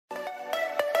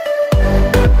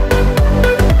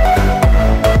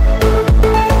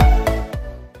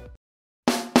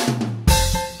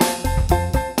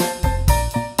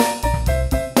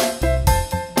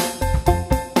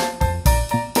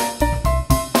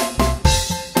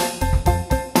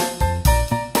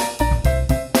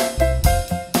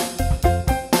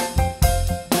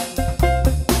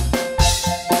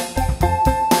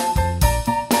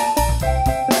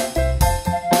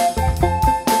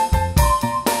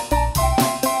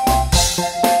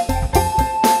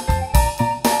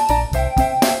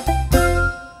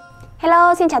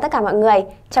xin chào tất cả mọi người.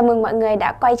 Chào mừng mọi người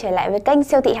đã quay trở lại với kênh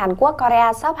siêu thị Hàn Quốc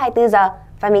Korea Shop 24 giờ.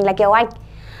 Và mình là Kiều Anh.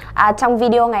 Trong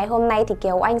video ngày hôm nay thì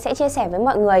Kiều Anh sẽ chia sẻ với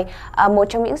mọi người một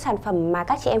trong những sản phẩm mà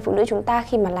các chị em phụ nữ chúng ta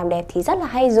khi mà làm đẹp thì rất là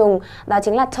hay dùng. Đó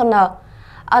chính là toner.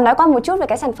 Nói qua một chút về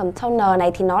cái sản phẩm toner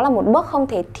này thì nó là một bước không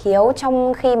thể thiếu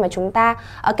trong khi mà chúng ta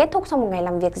kết thúc sau một ngày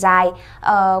làm việc dài.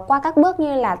 Qua các bước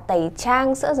như là tẩy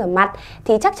trang, sữa rửa mặt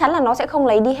thì chắc chắn là nó sẽ không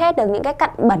lấy đi hết được những cái cặn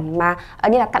bẩn mà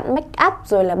như là cặn make up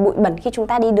rồi là bụi bẩn khi chúng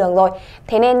ta đi đường rồi.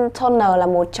 Thế nên toner là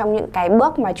một trong những cái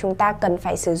bước mà chúng ta cần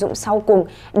phải sử dụng sau cùng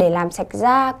để làm sạch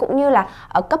da cũng như là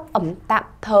cấp ẩm tạm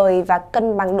thời và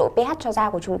cân bằng độ pH cho da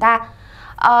của chúng ta.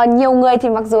 Nhiều người thì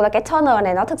mặc dù là cái toner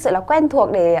này nó thực sự là quen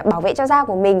thuộc để bảo vệ cho da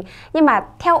của mình, nhưng mà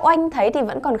theo Oanh thấy thì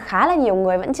vẫn còn khá là nhiều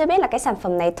người vẫn chưa biết là cái sản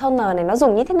phẩm này, toner này nó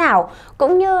dùng như thế nào,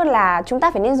 cũng như là chúng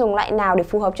ta phải nên dùng loại nào để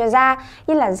phù hợp cho da,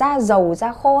 như là da dầu,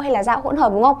 da khô hay là da hỗn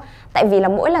hợp, đúng không? Tại vì là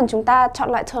mỗi lần chúng ta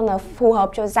chọn loại toner phù hợp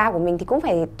cho da của mình thì cũng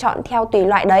phải chọn theo tùy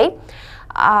loại đấy.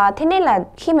 Thế nên là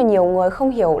khi mà nhiều người không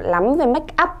hiểu lắm về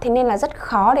make up, thế nên là rất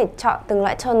khó để chọn từng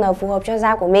loại toner phù hợp cho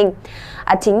da của mình.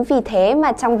 Chính vì thế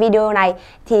mà trong video này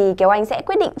thì Kiều Anh sẽ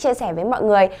quyết định chia sẻ với mọi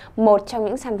người một trong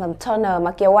những sản phẩm toner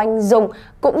mà Kiều Anh dùng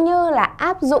cũng như là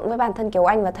áp dụng với bản thân Kiều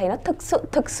Anh và thấy nó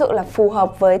thực sự là phù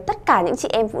hợp với tất cả những chị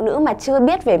em phụ nữ mà chưa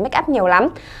biết về make up nhiều lắm.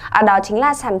 Đó chính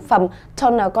là sản phẩm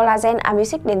toner collagen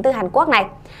Amisilk đến từ Hàn Quốc này.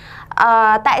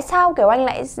 Tại sao Kiều Anh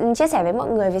lại chia sẻ với mọi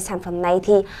người về sản phẩm này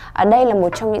thì đây là một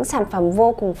trong những sản phẩm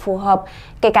vô cùng phù hợp.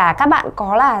 Kể cả các bạn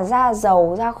có là da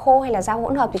dầu, da khô hay là da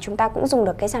hỗn hợp thì chúng ta cũng dùng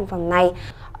được cái sản phẩm này.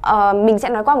 Mình sẽ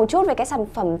nói qua một chút về cái sản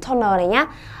phẩm toner này nhé.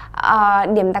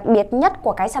 Điểm đặc biệt nhất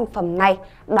của cái sản phẩm này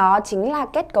đó chính là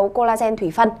kết cấu collagen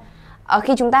thủy phân.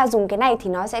 Khi chúng ta dùng cái này thì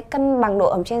nó sẽ cân bằng độ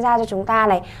ẩm trên da cho chúng ta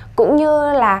này, cũng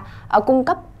như là cung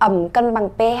cấp ẩm, cân bằng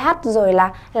pH rồi là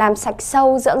làm sạch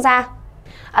sâu, dưỡng da.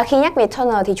 Khi nhắc về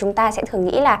toner thì chúng ta sẽ thường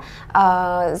nghĩ là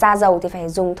da dầu thì phải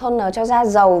dùng toner cho da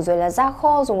dầu, rồi là da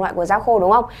khô dùng loại của da khô,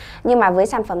 đúng không? Nhưng mà với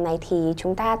sản phẩm này thì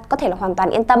chúng ta có thể là hoàn toàn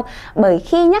yên tâm, bởi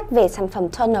khi nhắc về sản phẩm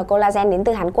toner collagen đến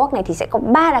từ Hàn Quốc này thì sẽ có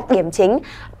 3 đặc điểm chính,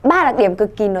 3 đặc điểm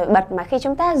cực kỳ nổi bật mà khi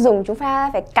chúng ta dùng chúng ta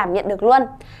phải cảm nhận được luôn.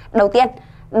 Đầu tiên,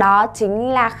 đó chính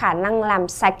là khả năng làm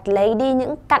sạch, lấy đi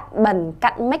những cặn bẩn,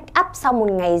 cặn make up sau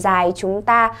một ngày dài chúng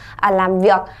ta làm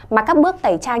việc mà các bước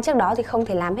tẩy trang trước đó thì không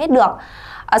thể làm hết được.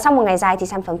 Sau một ngày dài thì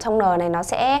sản phẩm toner này nó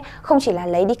sẽ không chỉ là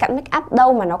lấy đi cặn make up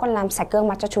đâu mà nó còn làm sạch gương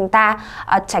mặt cho chúng ta,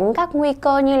 tránh các nguy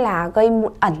cơ như là gây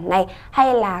mụn ẩn này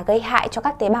hay là gây hại cho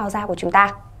các tế bào da của chúng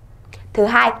ta. Thứ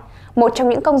hai, một trong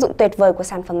những công dụng tuyệt vời của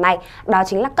sản phẩm này đó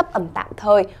chính là cấp ẩm tạm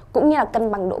thời cũng như là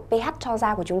cân bằng độ pH cho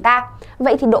da của chúng ta.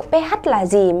 Vậy thì độ pH là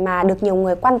gì mà được nhiều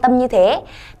người quan tâm như thế?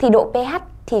 Thì độ pH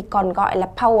thì còn gọi là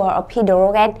power of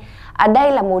hydrogen.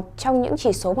 Đây là một trong những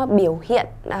chỉ số mà biểu hiện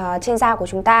trên da của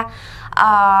chúng ta.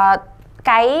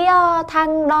 Cái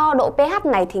thang đo độ pH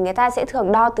này thì người ta sẽ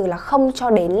thường đo từ là 0 cho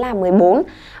đến là 14.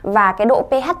 Và cái độ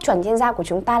pH chuẩn trên da của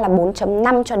chúng ta là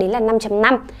 4.5 cho đến là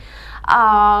 5.5.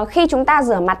 Khi chúng ta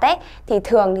rửa mặt ấy thì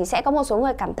thường thì sẽ có một số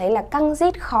người cảm thấy là căng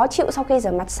rít, khó chịu sau khi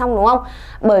rửa mặt xong, đúng không?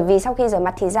 Bởi vì sau khi rửa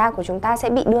mặt thì da của chúng ta sẽ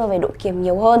bị đưa về độ kiềm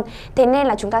nhiều hơn, thế nên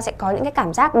là chúng ta sẽ có những cái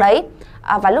cảm giác đấy.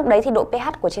 Và lúc đấy thì độ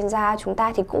pH của trên da chúng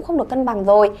ta thì cũng không được cân bằng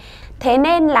rồi. Thế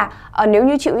nên là nếu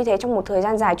như chịu như thế trong một thời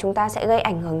gian dài chúng ta sẽ gây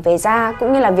ảnh hưởng về da,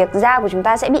 cũng như là việc da của chúng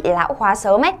ta sẽ bị lão hóa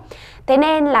sớm ấy. Thế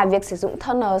nên là việc sử dụng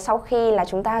toner sau khi là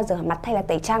chúng ta rửa mặt hay là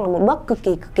tẩy trang là một bước cực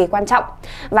kỳ quan trọng.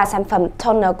 Và sản phẩm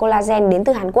toner collagen đến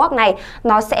từ Hàn Quốc này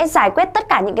nó sẽ giải quyết tất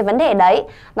cả những cái vấn đề đấy.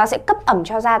 Nó sẽ cấp ẩm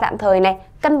cho da tạm thời này,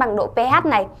 cân bằng độ pH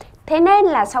này. Thế nên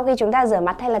là sau khi chúng ta rửa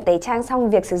mặt hay là tẩy trang xong,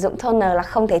 việc sử dụng toner là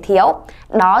không thể thiếu.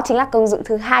 Đó chính là công dụng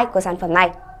thứ hai của sản phẩm này.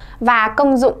 Và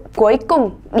công dụng cuối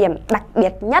cùng, điểm đặc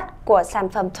biệt nhất của sản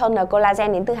phẩm toner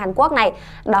collagen đến từ Hàn Quốc này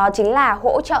đó chính là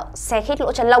hỗ trợ xe khít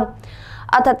lỗ chân lông.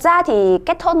 Thật ra thì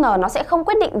cái toner nó sẽ không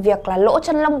quyết định việc là lỗ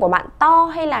chân lông của bạn to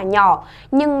hay là nhỏ,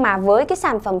 nhưng mà với cái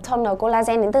sản phẩm toner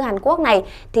collagen đến từ Hàn Quốc này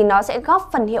thì nó sẽ góp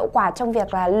phần hiệu quả trong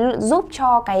việc là giúp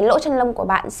cho cái lỗ chân lông của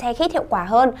bạn se khít hiệu quả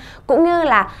hơn, cũng như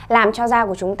là làm cho da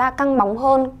của chúng ta căng bóng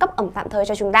hơn, cấp ẩm tạm thời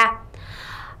cho chúng ta.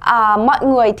 Mọi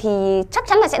người thì chắc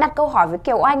chắn là sẽ đặt câu hỏi với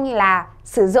Kiều Anh là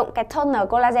sử dụng cái toner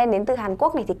collagen đến từ Hàn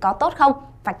Quốc này thì có tốt không?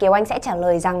 Và Kiều Anh sẽ trả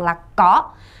lời rằng là có.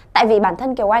 Tại vì bản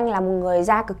thân Kiều Anh là một người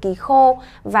da cực kỳ khô,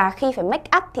 và khi phải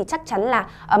make up thì chắc chắn là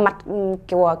mặt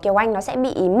của Kiều Anh nó sẽ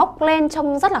bị mốc lên,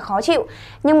 trông rất là khó chịu.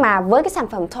 Nhưng mà với cái sản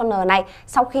phẩm toner này,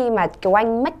 sau khi mà Kiều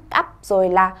Anh make up rồi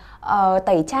là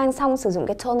tẩy trang xong, sử dụng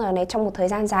cái toner này trong một thời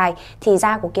gian dài thì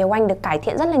da của Kiều Anh được cải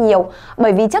thiện rất là nhiều.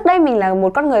 Bởi vì trước đây mình là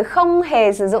một con người không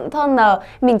hề sử dụng toner,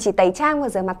 mình chỉ tẩy trang và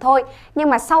rửa mặt thôi. Nhưng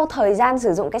mà sau thời gian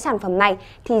sử dụng cái sản phẩm này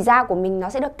thì da của mình nó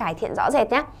sẽ được cải thiện rõ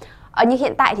rệt nhé. Như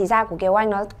hiện tại thì da của Kiều Anh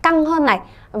nó căng hơn này,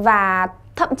 và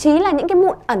Thậm chí là những cái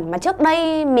mụn ẩn mà trước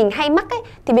đây mình hay mắc ấy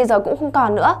thì bây giờ cũng không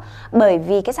còn nữa. Bởi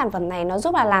vì cái sản phẩm này nó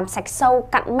giúp là làm sạch sâu,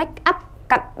 cặn make up,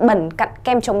 cặn bẩn, cặn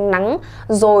kem chống nắng,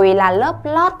 rồi là lớp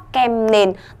lót, kem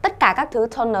nền, tất cả các thứ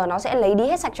toner nó sẽ lấy đi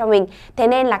hết sạch cho mình. Thế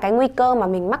nên là cái nguy cơ mà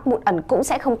mình mắc mụn ẩn cũng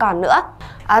sẽ không còn nữa.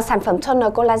 Sản phẩm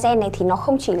toner collagen này thì nó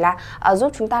không chỉ là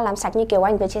giúp chúng ta làm sạch như Kiều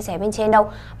Anh vừa chia sẻ bên trên đâu,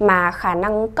 mà khả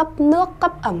năng cấp nước,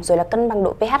 cấp ẩm, rồi là cân bằng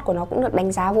độ pH của nó cũng được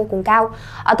đánh giá vô cùng cao.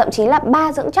 Thậm chí là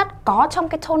 3 dưỡng chất có trong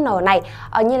cái toner này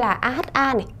như là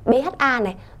AHA này, BHA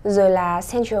này, rồi là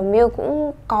Central Milk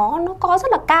cũng nó có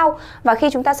rất là cao. Và khi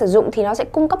chúng ta sử dụng thì nó sẽ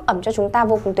cung cấp ẩm cho chúng ta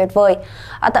vô cùng tuyệt vời.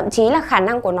 Thậm chí là khả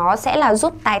năng của nó sẽ là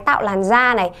giúp tái tạo làn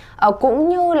da này, cũng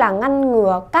như là ngăn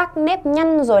ngừa các nếp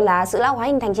nhăn, rồi là sự lão hóa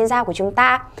hình thành trên da của chúng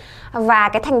ta. Và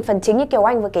cái thành phần chính như Kiều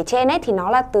Anh vừa kể trên ấy thì nó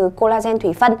là từ collagen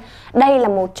thủy phân. Đây là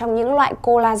một trong những loại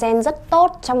collagen rất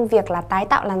tốt trong việc là tái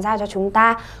tạo làn da cho chúng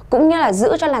ta, cũng như là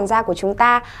giữ cho làn da của chúng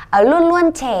ta luôn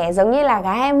luôn trẻ giống như là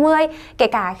gái 20. Kể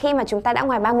cả khi mà chúng ta đã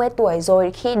ngoài 30 tuổi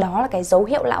rồi, khi đó là cái dấu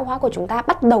hiệu lão hóa của chúng ta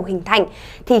bắt đầu hình thành,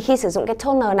 thì khi sử dụng cái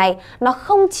toner này, nó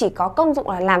không chỉ có công dụng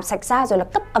là làm sạch da rồi là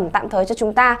cấp ẩm tạm thời cho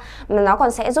chúng ta, mà nó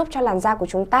còn sẽ giúp cho làn da của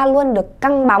chúng ta luôn được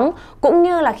căng bóng, cũng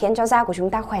như là khiến cho da của chúng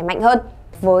ta khỏe mạnh hơn.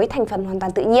 Với thành phần hoàn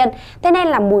toàn tự nhiên, thế nên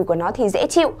là mùi của nó thì dễ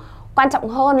chịu. Quan trọng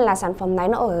hơn là sản phẩm này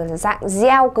nó ở dạng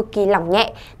gel cực kỳ lỏng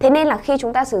nhẹ, thế nên là khi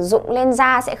chúng ta sử dụng lên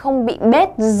da sẽ không bị bết,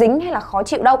 dính hay là khó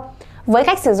chịu đâu. Với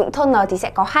cách sử dụng toner thì sẽ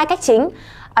có 2 cách chính.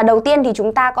 Đầu tiên thì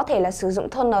chúng ta có thể là sử dụng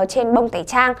toner trên bông tẩy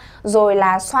trang rồi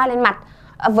là xoa lên mặt.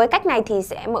 Với cách này thì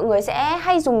mọi người sẽ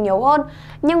hay dùng nhiều hơn.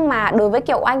 Nhưng mà đối với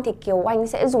Kiều Anh thì Kiều Anh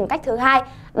sẽ dùng cách thứ hai.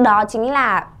 Đó chính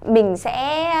là mình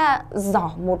sẽ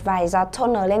rỏ một vài giọt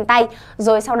toner lên tay,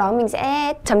 rồi sau đó mình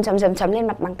sẽ chấm lên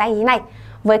mặt bằng tay như thế này.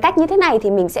 Với cách như thế này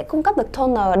thì mình sẽ cung cấp được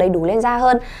toner đầy đủ lên da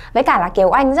hơn. Với cả là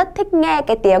Kiều Anh rất thích nghe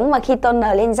cái tiếng mà khi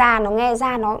toner lên da, nó nghe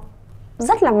da nó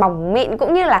rất là mỏng mịn,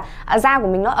 cũng như là da của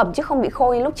mình nó ẩm chứ không bị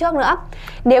khô như lúc trước nữa.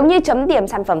 Nếu như chấm điểm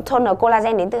sản phẩm toner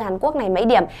collagen đến từ Hàn Quốc này mấy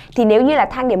điểm, thì nếu như là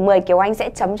thang điểm 10, Kiều Anh sẽ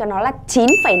chấm cho nó là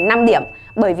 9,5 điểm,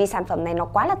 bởi vì sản phẩm này nó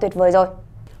quá là tuyệt vời rồi.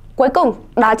 Cuối cùng,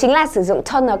 đó chính là sử dụng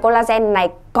toner collagen này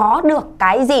có được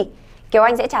cái gì? Kiều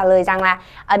Anh sẽ trả lời rằng là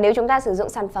nếu chúng ta sử dụng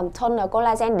sản phẩm toner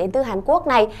collagen đến từ Hàn Quốc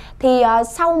này thì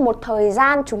sau một thời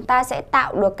gian chúng ta sẽ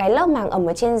tạo được cái lớp màng ẩm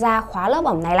ở trên da, khóa lớp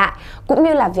ẩm này lại, cũng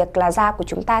như là việc là da của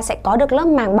chúng ta sẽ có được lớp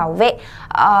màng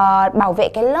bảo vệ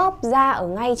cái lớp da ở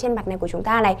ngay trên mặt này của chúng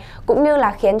ta này, cũng như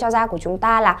là khiến cho da của chúng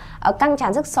ta là căng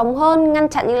tràn sức sống hơn, ngăn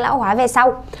chặn những lão hóa về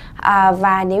sau.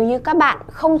 Và nếu như các bạn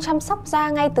không chăm sóc da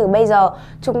ngay từ bây giờ,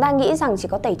 chúng ta nghĩ rằng chỉ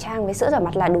có tẩy trang với sữa rửa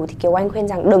mặt là đủ, thì Kiều Anh khuyên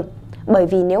rằng đừng. Bởi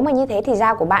vì nếu mà như thế thì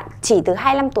da của bạn chỉ từ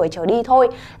 25 tuổi trở đi thôi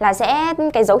là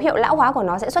cái dấu hiệu lão hóa của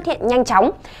nó sẽ xuất hiện nhanh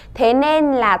chóng. Thế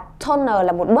nên là toner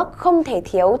là một bước không thể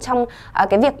thiếu trong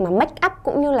cái việc mà make up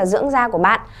cũng như là dưỡng da của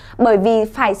bạn. Bởi vì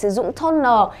phải sử dụng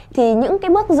toner thì những cái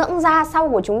bước dưỡng da sau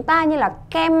của chúng ta như là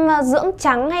kem dưỡng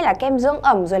trắng hay là kem dưỡng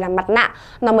ẩm rồi là mặt nạ,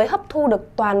 nó mới hấp thu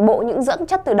được toàn bộ những dưỡng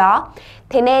chất từ đó.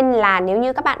 Thế nên là nếu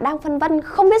như các bạn đang phân vân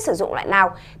không biết sử dụng loại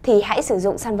nào thì hãy sử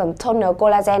dụng sản phẩm toner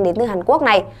collagen đến từ Hàn Quốc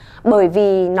này. Bởi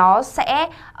vì nó sẽ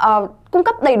cung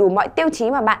cấp đầy đủ mọi tiêu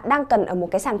chí mà bạn đang cần ở một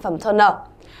cái sản phẩm toner.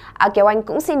 Kiều Anh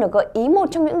cũng xin được gợi ý một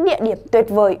trong những địa điểm tuyệt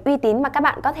vời, uy tín mà các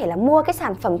bạn có thể là mua cái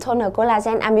sản phẩm toner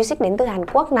collagen Amisilk đến từ Hàn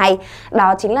Quốc này.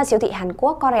 Đó chính là siêu thị Hàn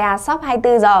Quốc Korea Shop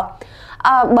 24 giờ.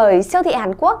 Bởi siêu thị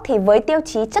Hàn Quốc thì với tiêu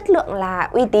chí chất lượng là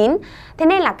uy tín, thế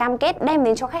nên là cam kết đem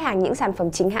đến cho khách hàng những sản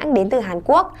phẩm chính hãng đến từ Hàn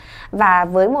Quốc. Và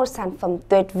với một sản phẩm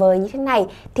tuyệt vời như thế này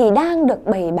thì đang được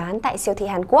bày bán tại siêu thị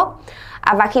Hàn Quốc.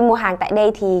 Và khi mua hàng tại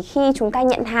đây thì khi chúng ta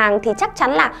nhận hàng thì chắc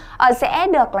chắn là sẽ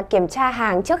được là kiểm tra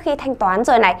hàng trước khi thanh toán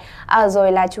rồi này.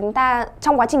 Rồi là chúng ta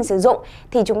trong quá trình sử dụng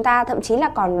thì chúng ta thậm chí là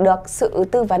còn được sự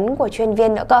tư vấn của chuyên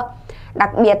viên nữa cơ. Đặc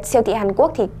biệt siêu thị Hàn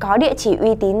Quốc thì có địa chỉ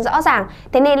uy tín rõ ràng,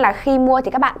 thế nên là khi mua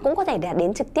thì các bạn cũng có thể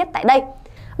đến trực tiếp tại đây.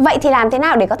 Vậy thì làm thế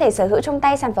nào để có thể sở hữu trong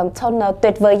tay sản phẩm toner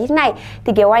tuyệt vời như thế này?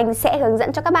 Thì Kiều Anh sẽ hướng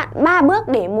dẫn cho các bạn 3 bước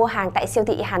để mua hàng tại siêu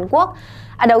thị Hàn Quốc.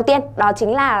 Đầu tiên đó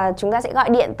chính là chúng ta sẽ gọi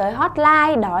điện tới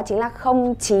hotline, đó chính là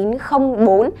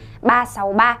 0904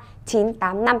 363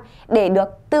 985 để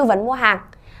được tư vấn mua hàng.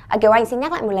 Kiều Anh xin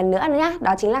nhắc lại một lần nữa nhé,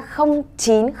 đó chính là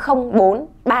 0904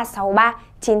 363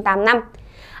 985.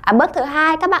 Bước thứ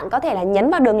hai, các bạn có thể là nhấn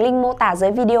vào đường link mô tả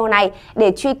dưới video này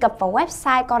để truy cập vào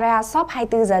website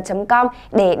koreashop24giờ.com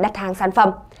để đặt hàng sản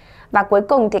phẩm. Và cuối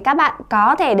cùng thì các bạn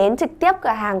có thể đến trực tiếp cửa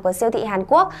hàng của siêu thị Hàn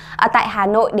Quốc ở tại Hà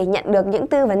Nội để nhận được những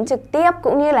tư vấn trực tiếp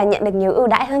cũng như là nhận được nhiều ưu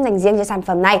đãi hơn dành riêng cho sản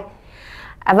phẩm này.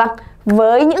 Vâng,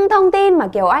 Với những thông tin mà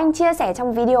Kiều Anh chia sẻ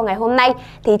trong video ngày hôm nay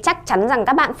thì chắc chắn rằng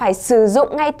các bạn phải sử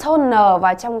dụng ngay toner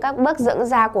vào trong các bước dưỡng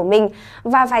da của mình,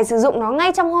 và phải sử dụng nó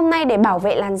ngay trong hôm nay để bảo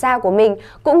vệ làn da của mình,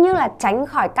 cũng như là tránh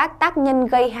khỏi các tác nhân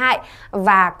gây hại,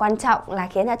 và quan trọng là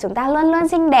khiến cho chúng ta luôn luôn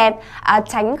xinh đẹp,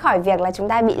 tránh khỏi việc là chúng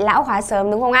ta bị lão hóa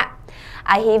sớm, đúng không ạ?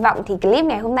 Hy vọng thì clip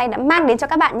ngày hôm nay đã mang đến cho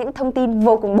các bạn những thông tin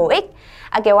vô cùng bổ ích.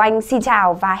 Kiều Anh xin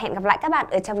chào và hẹn gặp lại các bạn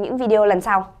ở trong những video lần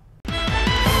sau.